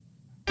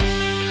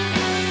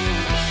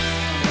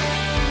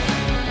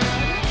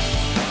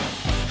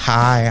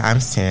Hi, I'm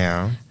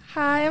Sam.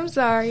 Hi, I'm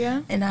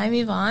Zaria. And I'm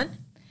Yvonne.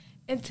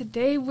 And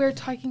today we're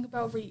talking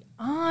about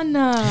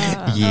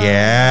Rihanna.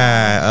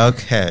 Yeah,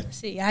 okay.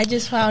 See, I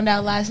just found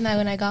out last night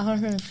when I got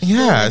home from school.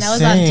 Yeah, and I was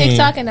same. on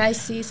TikTok and I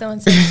see someone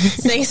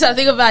saying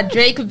something about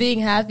Drake being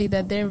happy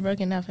that they're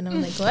broken up. And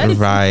I'm like, what?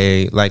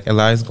 Right, like a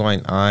lot is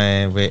going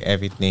on with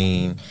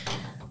everything.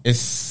 It's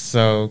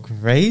so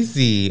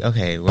crazy.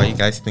 Okay, what do you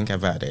guys think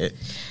about it?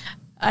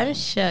 I'm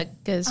shook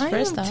because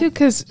first off, too,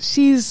 because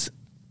she's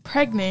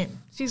pregnant.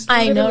 She's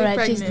I know, right?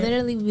 pregnant. She's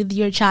literally with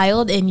your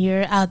child and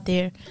you're out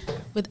there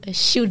with a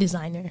shoe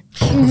designer.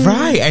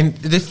 Right, and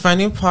the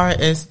funny part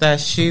is that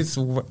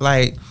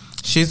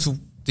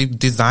the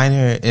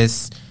designer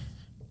is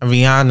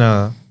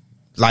Rihanna.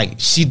 Like,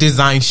 she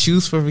designed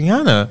shoes for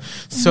Rihanna.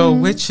 So,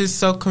 which is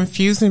so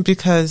confusing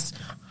because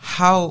if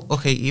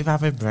I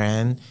have a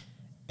brand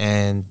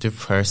and the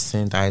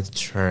person that I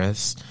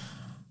trust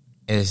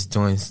is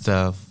doing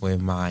stuff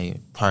with my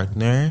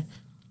partner,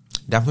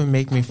 that would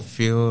make me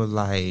feel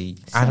like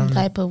Some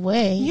type of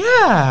way.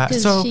 Yeah.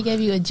 Because So she gave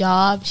you a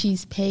job,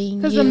 she's paying you.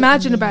 Because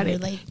imagine and about you're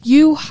it. like,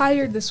 You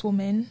hired this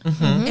woman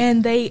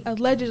and they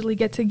allegedly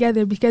get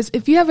together because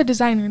if you have a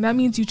designer, that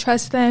means you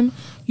trust them,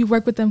 you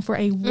work with them for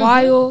a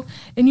while,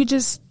 and you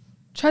just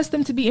trust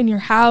them to be in your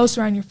house,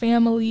 around your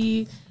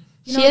family.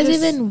 She has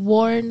even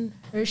worn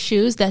her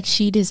shoes that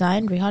she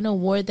designed. Rihanna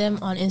wore them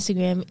on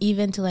Instagram,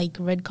 even to like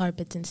red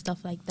carpets and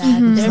stuff like that.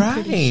 They're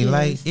pretty right, shoes.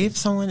 like if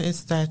someone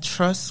is that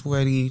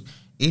trustworthy,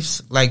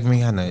 if like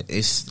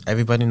Rihanna,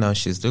 everybody knows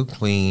she's the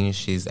queen.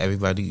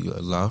 Everybody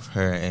love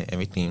her and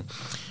everything.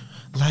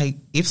 Like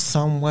if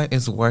someone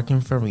is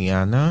working for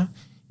Rihanna,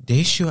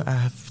 they should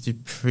have the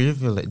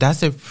privilege.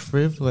 That's a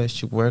privilege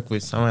to work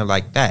with someone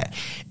like that.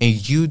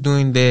 And you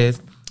doing this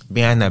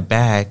behind the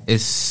back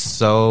is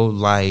so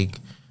like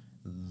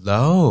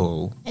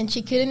low. And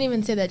she couldn't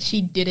even say that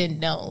she didn't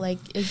know. Like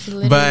it's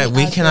literally. But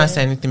we out cannot there.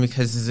 say anything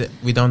because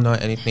we don't know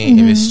anything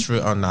if it's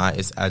true or not.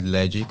 It's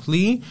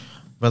allegedly.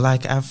 But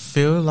like I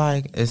feel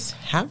like it's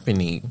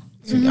happening,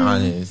 to be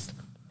honest.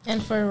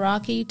 And for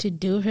Rocky to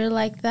do her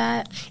like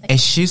that, And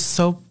she's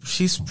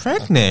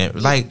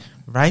pregnant. Like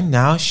right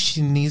now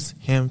she needs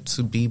him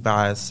to be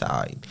by her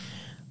side.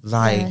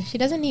 Like she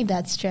doesn't need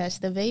that stress.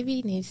 The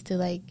baby needs to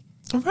like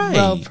right.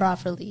 grow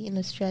properly in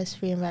a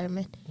stress-free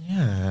environment.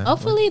 Yeah.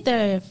 Hopefully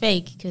they're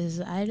fake because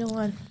I don't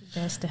want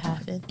this to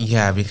happen.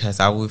 Yeah, because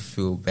I would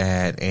feel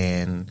bad,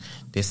 and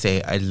they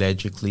say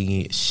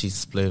allegedly she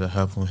split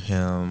up with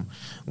him,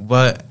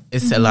 but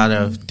it's a lot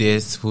of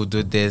this, who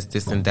did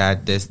this and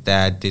that,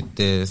 did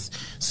this.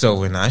 So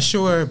we're not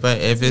sure, but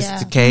if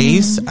it's the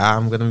case,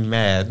 I'm gonna be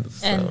mad.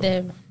 So.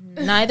 And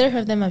neither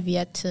of them have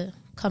yet to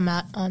come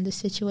out on the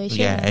situation.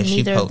 Yeah, and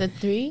neither of the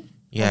three.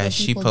 Yeah, other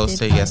she people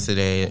posted did,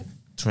 yesterday.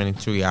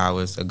 23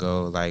 hours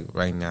ago, like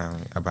right now,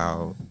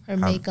 about her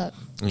makeup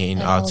in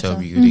at Ulta Ulta.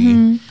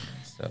 Beauty.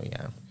 So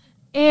yeah.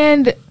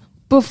 And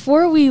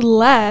before we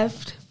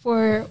left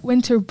for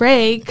winter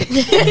break,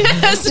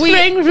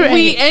 Spring break.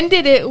 we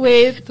ended it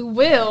with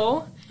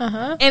Will.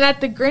 Uh-huh. And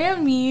at the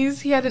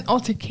Grammys, he had an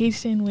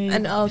altercation with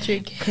An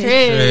altercation.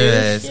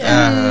 Chris.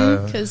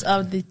 Because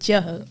of the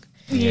joke.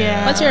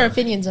 Yeah. What's your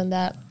opinions on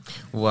that?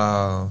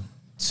 Well,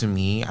 to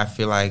me, I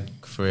feel like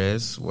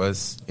Chris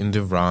was in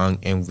the wrong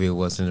and Will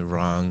was in the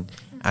wrong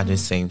at the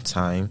same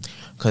time.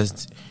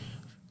 Because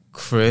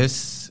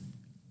Chris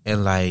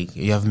and like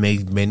you have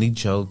made many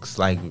jokes,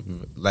 like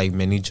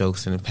many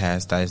jokes in the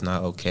past that is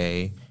not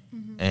okay,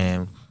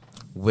 and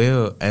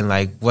Will and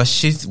like what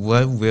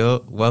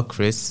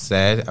Chris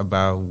said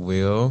about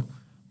Will's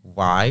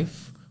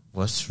wife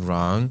was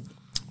wrong,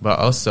 but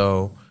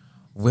also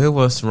Will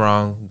was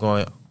wrong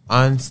going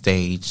on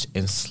stage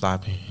and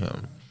slapping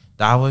him.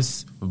 That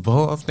was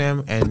both of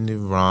them and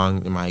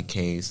wrong in my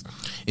case.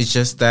 It's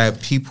just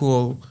that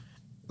people,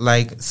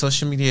 like,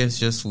 social media is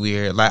just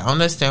weird. Like, I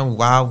understand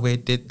why we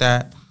did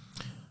that,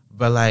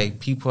 but,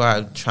 like, people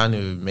are trying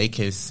to make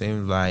it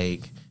seem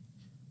like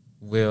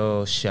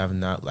Will should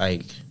not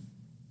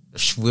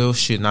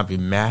be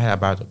mad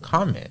about the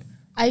comment.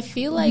 I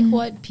feel like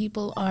what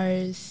people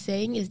are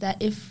saying is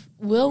that if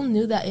Will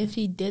knew that if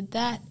he did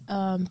that,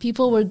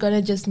 people were going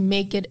to just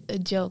make it a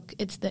joke.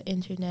 It's the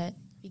internet.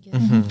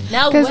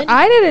 Because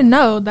I didn't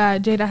know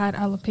that Jada had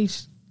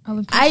alopecia.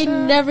 I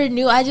never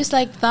knew. I just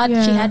thought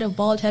she had a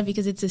bald head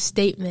because it's a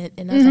statement,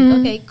 and I was like,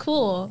 okay,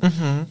 cool.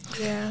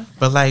 Yeah.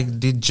 But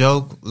the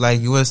joke, I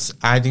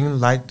didn't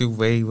like the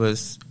way he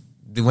was.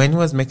 When he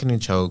was making the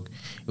joke,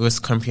 it was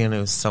comparing it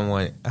with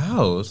someone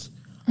else,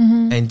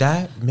 and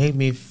that made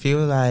me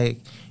feel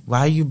like, why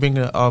are you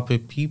bringing up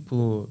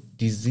people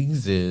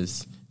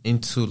diseases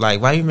into why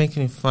are you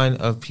making fun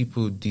of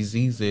people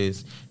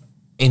diseases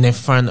in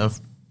front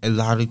of a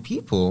lot of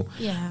people?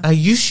 Yeah.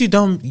 You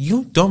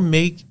don't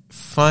make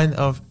fun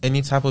of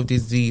any type of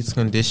disease,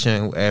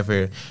 condition,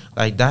 whatever.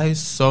 That is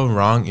so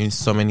wrong in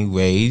so many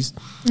ways.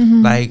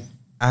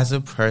 As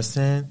a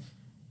person,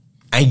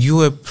 and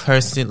you a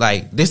person,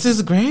 this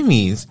is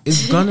Grammys.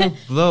 It's gonna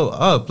blow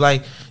up.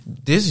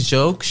 This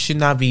joke should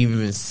not be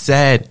even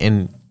said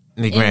in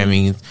the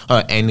Grammys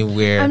or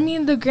anywhere. I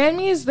mean, the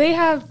Grammys, they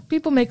have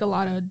people make a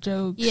lot of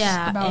jokes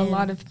about a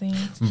lot of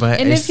things.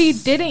 And if he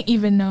didn't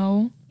even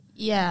know,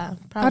 probably.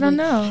 I don't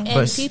know. And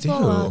but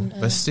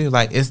still,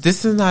 like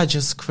this is not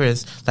just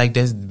Chris. Like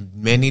there's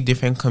many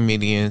different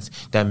comedians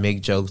that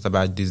make jokes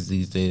about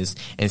diseases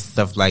and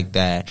stuff like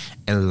that,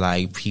 and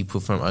like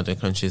people from other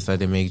countries that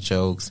they make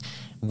jokes,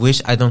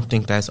 which I don't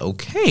think that's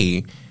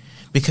okay,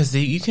 because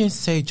you can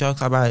say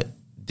jokes about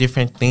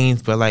different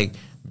things, but like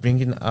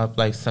bringing up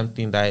like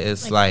something that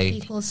is like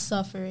people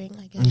suffering,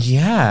 I guess.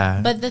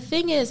 Yeah. But the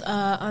thing is,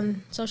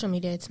 on social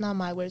media, it's not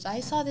my words. I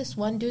saw this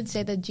one dude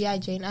say that G.I.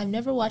 Jane, I've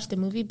never watched the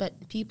movie,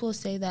 but people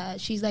say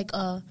that she's like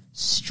a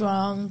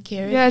strong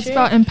character. Yeah, it's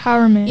about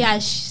empowerment. Yeah,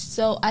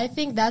 so I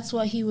think that's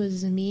what he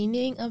was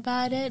meaning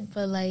about it,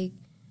 but like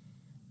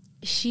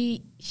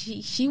she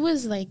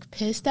was like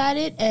pissed at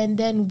it, and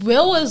then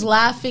Will was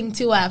laughing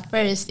too at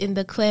first in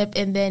the clip,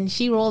 and then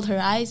she rolled her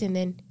eyes, and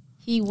then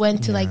he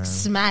went to like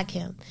smack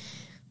him.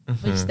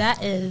 Which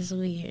that is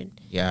weird.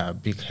 Yeah,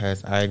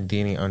 because I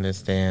didn't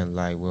understand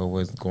like what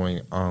was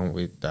going on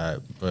with that.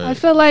 But I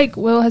feel like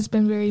Will has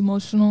been very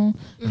emotional.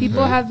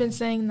 People have been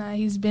saying that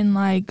he's been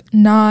like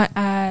not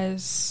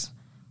as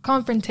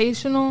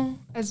confrontational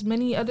as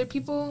many other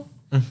people.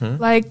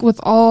 Like with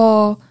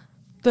all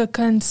the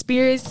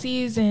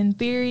conspiracies and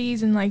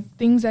theories and like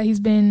things that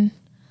he's been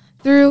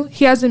through,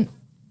 he hasn't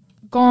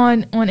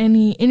gone on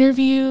any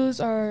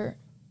interviews or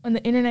on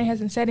the internet,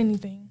 hasn't said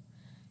anything.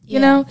 You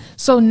know,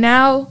 so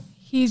now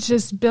he's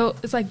just built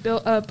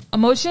up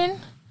emotion,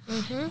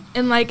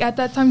 and like at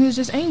that time he was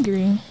just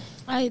angry.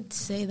 I'd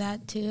say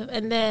that too.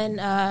 And then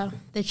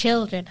the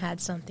children had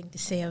something to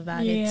say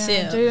about it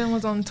too. Jaden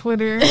was on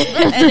Twitter,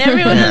 and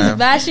everyone was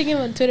bashing him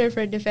on Twitter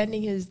for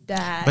defending his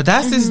dad. But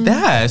that's his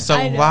dad, so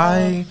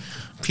why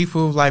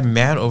people like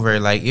mad over it?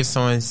 Like if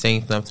someone's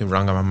saying something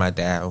wrong about my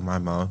dad or my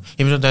mom,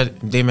 even though that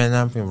they may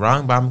not be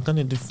wrong, but I'm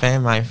gonna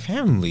defend my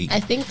family. I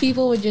think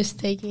people were just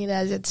taking it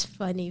as it's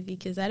funny,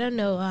 because I don't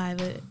know why,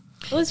 but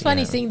it was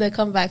funny seeing the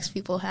comebacks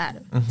people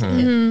had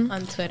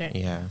on Twitter.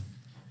 Yeah.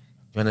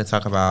 You want to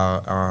talk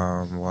about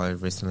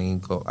what recently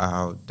go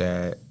out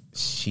that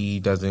she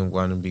doesn't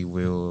want to be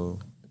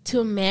Will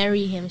to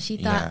marry him. She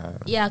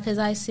thought, because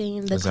I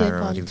seen the clip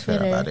on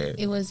Twitter.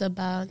 It was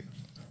about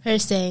her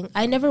saying,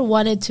 I never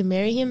wanted to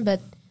marry him,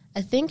 but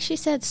I think she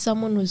said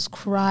someone was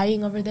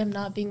crying over them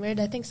not being married.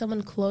 I think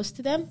someone close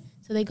to them.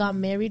 So they got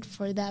married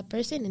for that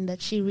person, and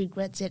that she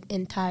regrets it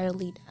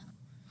entirely now.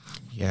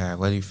 Yeah,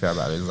 what do you feel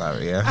about it,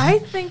 Zaria? I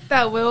think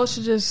that Will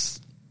should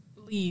just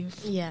leave.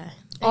 Yeah.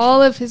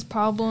 All of his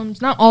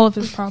problems, not all of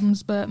his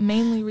problems, but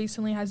mainly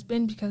recently has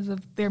been because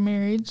of their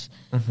marriage.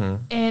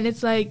 And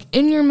it's like,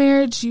 in your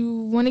marriage,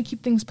 you want to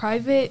keep things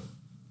private,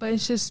 but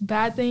it's just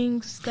bad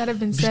things that have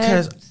been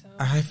said. Because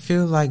I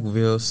feel like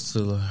Will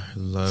still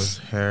loves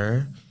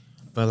her,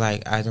 but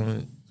like I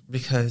don't,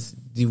 because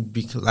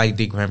like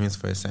the Grammys,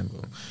 for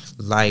example,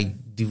 like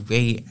the way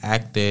he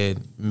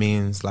acted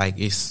means like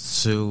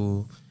it's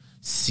too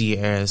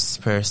serious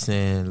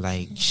person.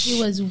 Like she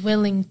was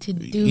willing to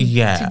do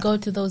to go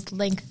to those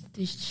lengths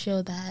to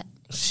show that.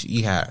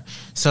 Yeah,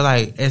 so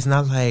like it's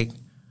not like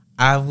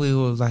I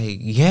will like,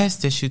 yes,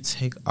 they should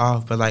take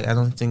off, but like I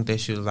don't think they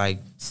should like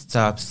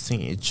stop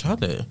seeing each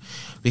other,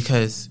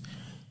 because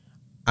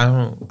I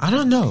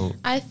don't know.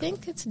 I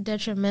think it's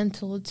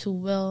detrimental to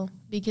Will,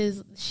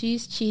 because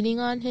she's cheating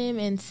on him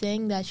and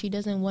saying that she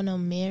doesn't want to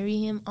marry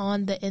him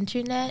on the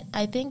internet.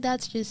 I think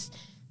that's just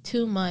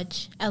too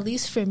much. At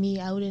least for me,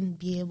 I wouldn't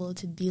be able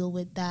to deal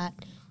with that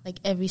like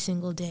every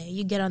single day.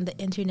 You get on the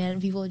internet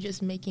and people are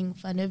just making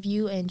fun of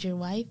you and your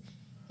wife,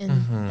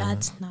 and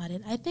that's not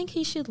it. I think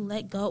he should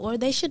let go, or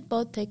they should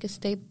both take a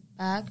step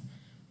back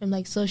from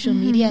like social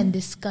media and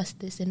discuss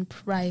this in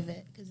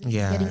private, because it's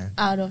getting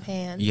out of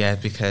hand. Yeah,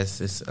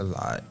 because it's a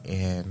lot,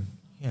 and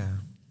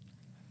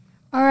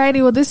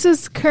Alrighty, well, this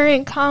is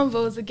Current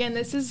Convos. Again,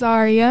 this is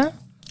Zaria.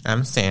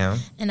 I'm Sam.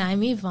 And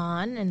I'm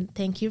Yvonne, and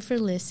thank you for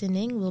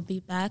listening. We'll be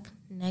back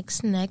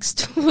next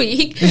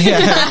week.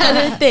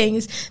 Other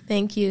things.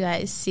 Thank you,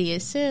 guys. See you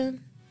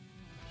soon.